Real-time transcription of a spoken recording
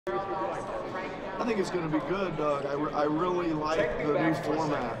I think it's going to be good, Doug. I really like the new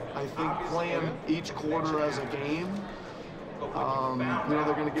format. I think playing each quarter as a game.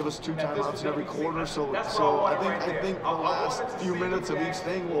 They're going to give us 2 timeouts in every quarter, so I think the last few minutes of each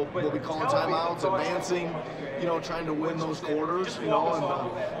thing we'll be calling timeouts, advancing, trying to win those quarters, and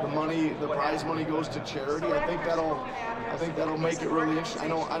the prize money goes to charity. I think that'll make it really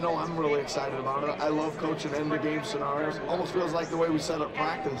interesting. I know I'm really excited about it. I love coaching end of game scenarios. Almost feels like the way we set up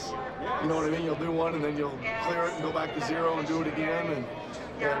practice. You know what I mean? You'll do one and then you'll clear it and go back to 0 and do it again, and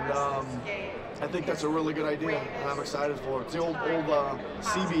I think that's a really good idea, and I'm excited for it. It's the old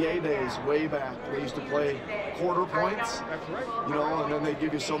CBA days, way back. They used to play quarter points, and then they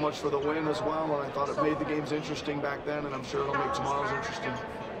give you so much for the win as well, and I thought it made the games interesting back then, and I'm sure it'll make tomorrow's interesting.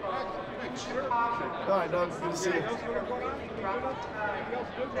 All right, Doug, good to see you.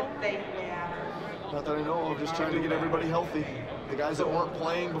 Not that I know of, just trying to get everybody healthy. The guys that weren't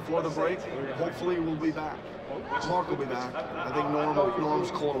playing before the break, hopefully will be back. Marc will be back. I think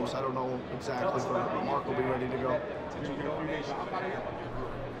Norm's close. I don't know exactly, but Marc will be ready to go.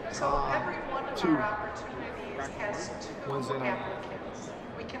 2. Wednesday night.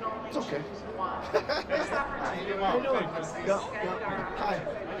 It's okay. How you doing? Yeah. Hi.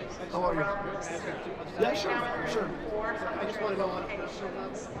 How are you? Yeah, sure. I just want to know what it means for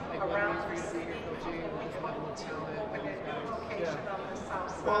you to be here coaching, Yeah.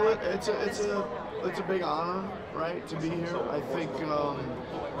 Well, it's a big honor, right, to be here. I think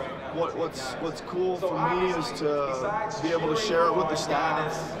what's cool for me is to be able to share it with the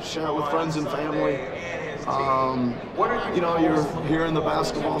staff, share it with friends and family. You're here in the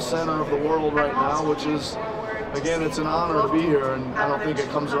basketball center of the world right now, which is, again, it's an honor to be here, and I don't think it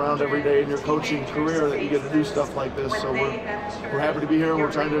comes around every day in your coaching career that you get to do stuff like this. So we're happy to be here, and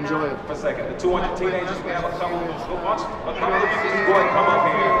we're trying to enjoy it. For a second, the 200 teenagers, we have a couple of you can go ahead and come up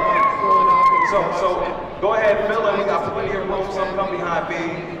here. So go ahead, fill in. We got plenty of room. Some come behind B.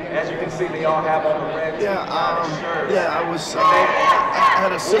 As you can see, they all have on the red. I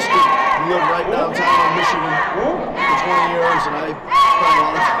had a sister who lived right downtown in Michigan for 20 years, and I spent a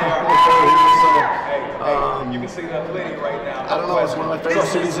lot of time with her here. So you can see that plenty right now. I don't know, it's one of my favorite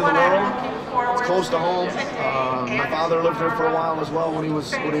cities in the world. It's close to home. My father lived here for a while as well when he was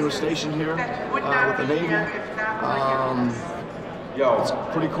stationed here with the Navy. It's a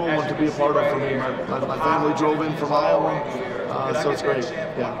pretty cool one to be a part of for me. My family drove in from Iowa, so it's great.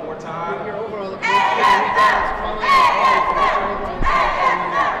 Yeah.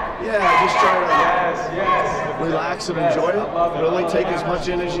 Just try to relax and enjoy it. Really take as much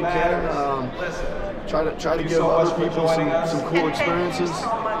in as you can. Try to give other people some cool experiences.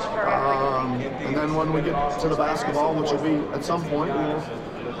 And then when we get to the basketball, which will be at some point,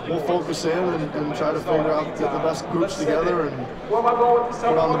 we'll focus in and try to figure out, get the best groups together and put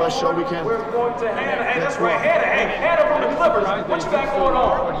on the best show we can. We're going to that's right. Hannah from the Clippers. What you got going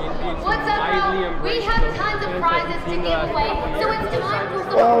on? What's up, bro? We have tons of prizes to give away, so it's time for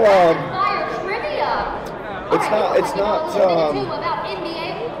some fire trivia.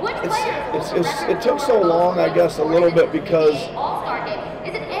 It took so long, I guess, a little bit because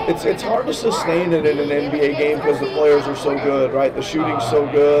it's hard to sustain it in an NBA game because the players are so good, right? The shooting's so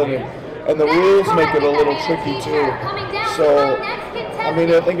good, and the rules make it a little tricky too. So, I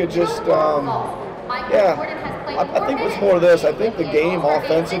mean, I think it just, I think it's more this. I think the game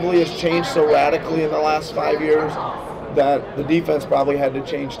offensively has changed so radically in the last 5 years that the defense probably had to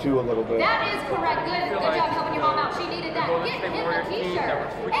change too a little bit. That is correct. Good job helping your mom out. She needed that. Get him a t-shirt.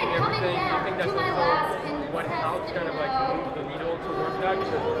 And coming down to my last what helps kind of like move the needle towards that.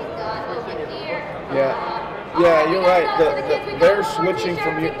 Yeah, you're right. They're switching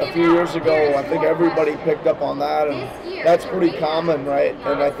from a few years ago. I think everybody picked up on that, and that's pretty common, right?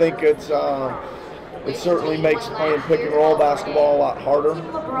 And I think it certainly makes playing pick and roll basketball a lot harder.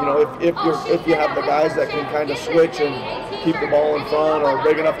 If you have the guys that can kind of switch and keep the ball in front or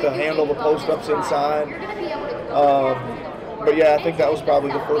big enough to handle the post ups inside. But yeah, I think that was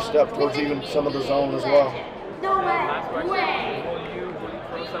probably the first step towards even some of the zone as well. No way!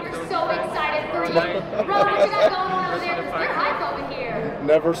 We're so excited for you. Bro, what you got going on over there? You're hype over here.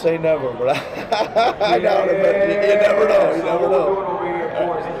 Never say never, but I doubt it. But you never know. You never know.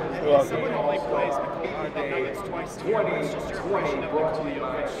 Someone only plays the twice. 20.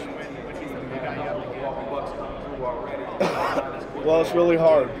 Well, it's really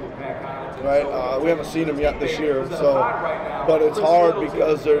hard, right? We haven't seen him yet this year, but it's hard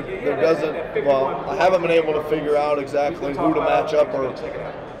because there doesn't. Well, I haven't been able to figure out exactly who to match up or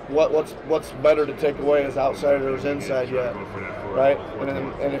what's better to take away as outsiders inside yet, right?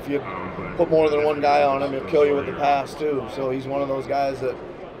 And if you put more than one guy on him, he'll kill you with the pass too. So he's one of those guys that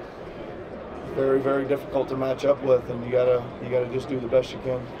very, very difficult to match up with, and you gotta just do the best you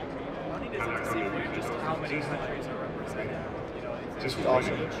can. Just how many countries are represented? Just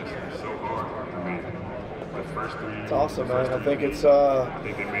awesome. It's awesome, man. I think it's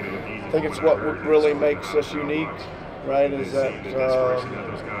what really makes us unique, right? Is that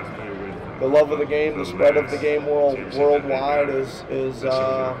the love of the game, the spread of the game worldwide is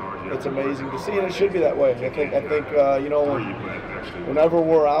it's amazing to see, and it should be that way. I think you know, whenever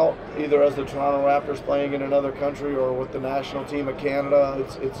we're out, either as the Toronto Raptors playing in another country or with the national team of Canada,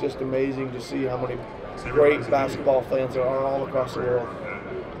 it's just amazing to see how many great basketball fans there are all across the world.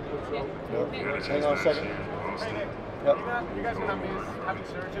 Yep. Hang on a second. Yep. You guys are having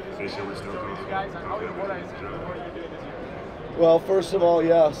surgery this year. You guys, how important is it? What are you doing this year? Well, first of all,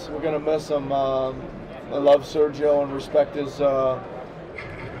 yes, we're going to miss him. I love Sergio and respect his,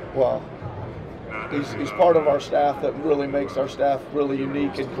 well, he's part of our staff that really makes our staff really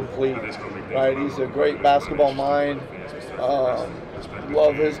unique and complete, right? He's a great basketball mind.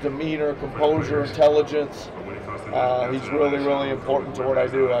 Love his demeanor, composure, intelligence. He's really, really important to what I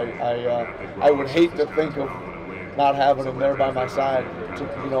do. I would hate to think of not having him there by my side,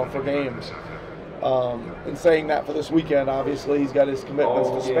 for games. In saying that, for this weekend, obviously he's got his commitments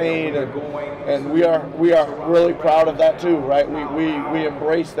to Spain, and we are really proud of that too, right? We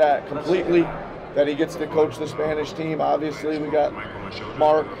embrace that completely, that he gets to coach the Spanish team. Obviously, we got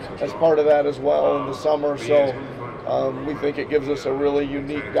Marc as part of that as well in the summer, so we think it gives us a really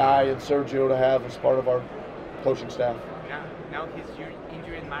unique guy in Sergio to have as part of our coaching staff. Now he's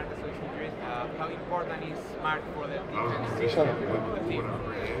injured, Marc Gasol is injured. How important is Marc for the team?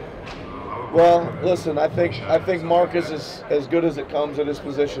 Well, listen, I think Marc is as good as it comes at his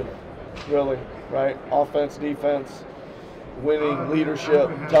position, really, right? Offense, defense, winning, leadership,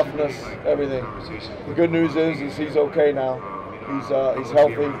 toughness, everything. The good news is he's okay now. He's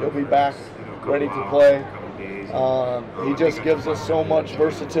healthy. He'll be back, ready to play. He just gives us so much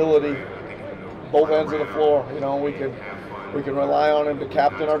versatility, both ends of the floor. You know, we can rely on him to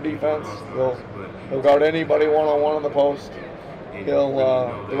captain our defense. He'll guard anybody one-on-one on the post. He'll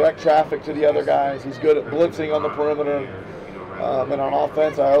direct traffic to the other guys. He's good at blitzing on the perimeter. And on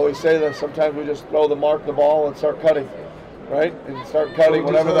offense, I always say this, sometimes we just throw the Marc the ball and start cutting, right? And start cutting.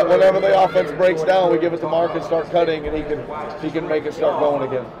 Whenever the offense breaks down, we give it to Marc and start cutting, and he can make it start going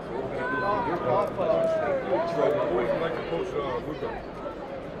again.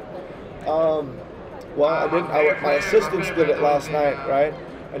 Well, my assistants did it last night, right?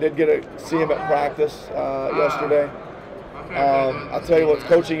 I did get to see him at practice yesterday. I'll tell you what,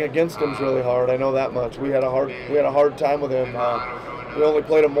 coaching against him is really hard. I know that much. We had a hard time with him. We only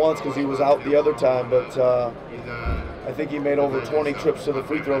played him once because he was out the other time, but I think he made over 20 trips to the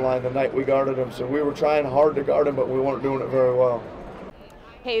free throw line the night we guarded him. So we were trying hard to guard him, but we weren't doing it very well.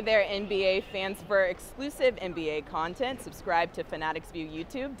 Hey there, NBA fans. For exclusive NBA content, subscribe to Fanatics View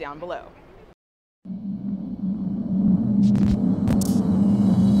YouTube down below.